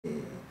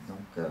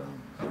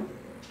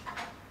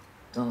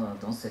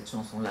dans cette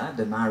chanson-là,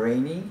 de Ma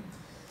Rainey,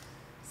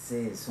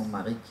 c'est son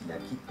mari qui la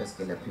quitte parce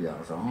qu'elle n'a plus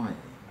d'argent.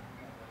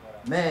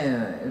 Mais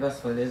elle va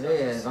se relever,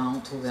 elle va en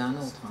trouver un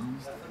autre.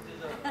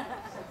 Hein.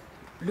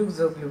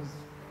 Blues au blues.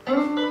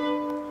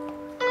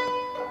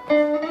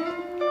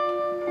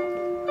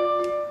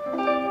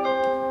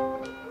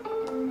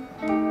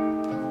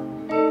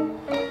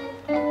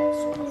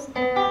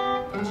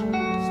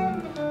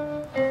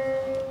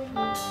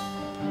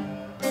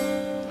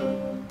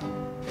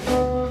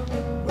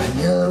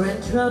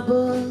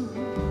 Trouble,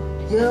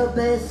 your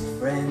best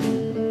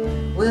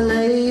friend will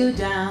lay you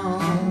down.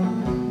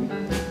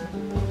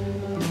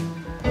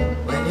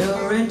 When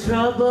you're in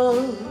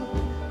trouble,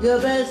 your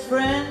best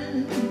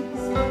friends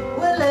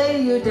will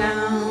lay you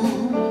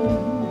down.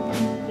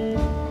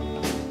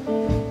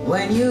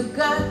 When you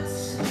got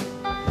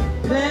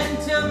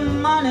plenty of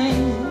money,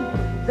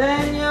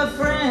 then your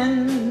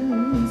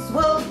friends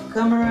will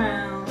come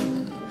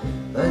around.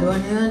 But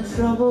when you're in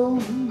trouble,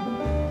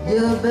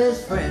 your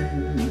best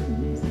friend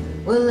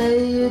will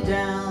lay you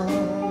down.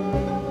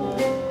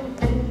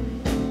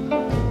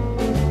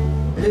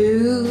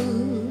 Blues,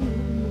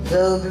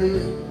 oh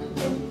blues,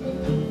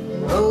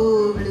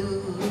 oh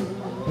blues,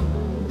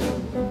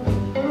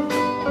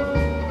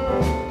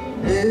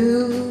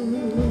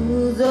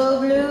 blues, oh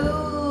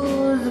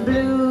blues,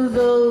 blues,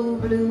 oh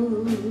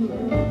blues.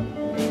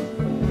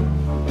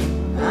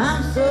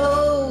 I'm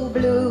so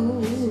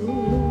blue,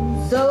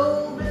 so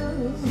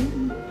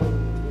blue,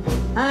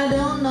 I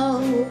don't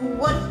know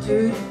what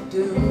to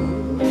do.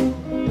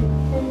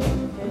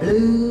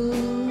 Blues,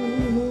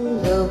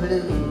 oh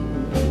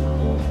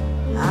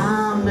blues,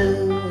 I'm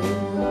blue.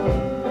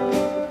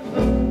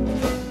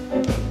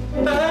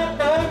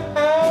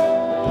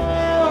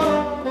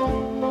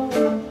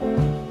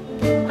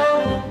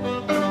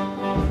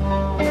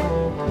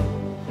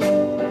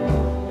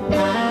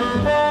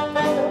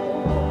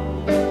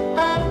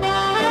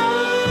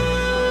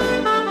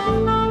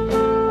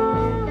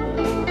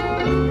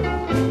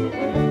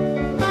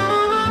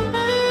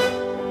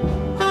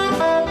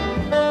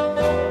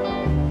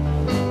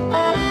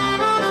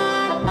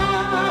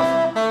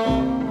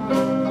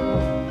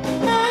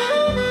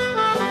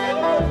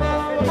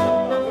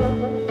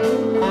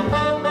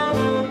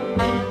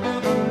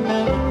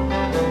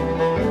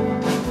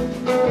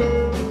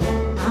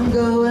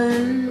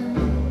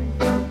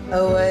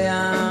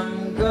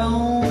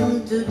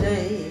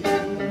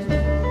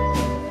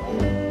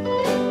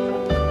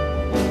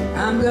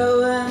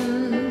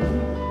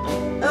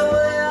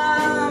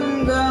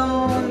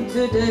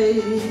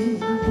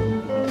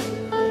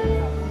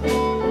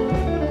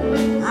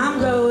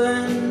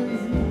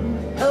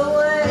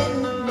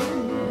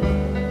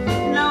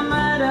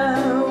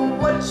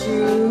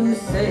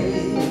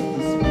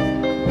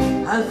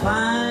 I'll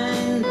find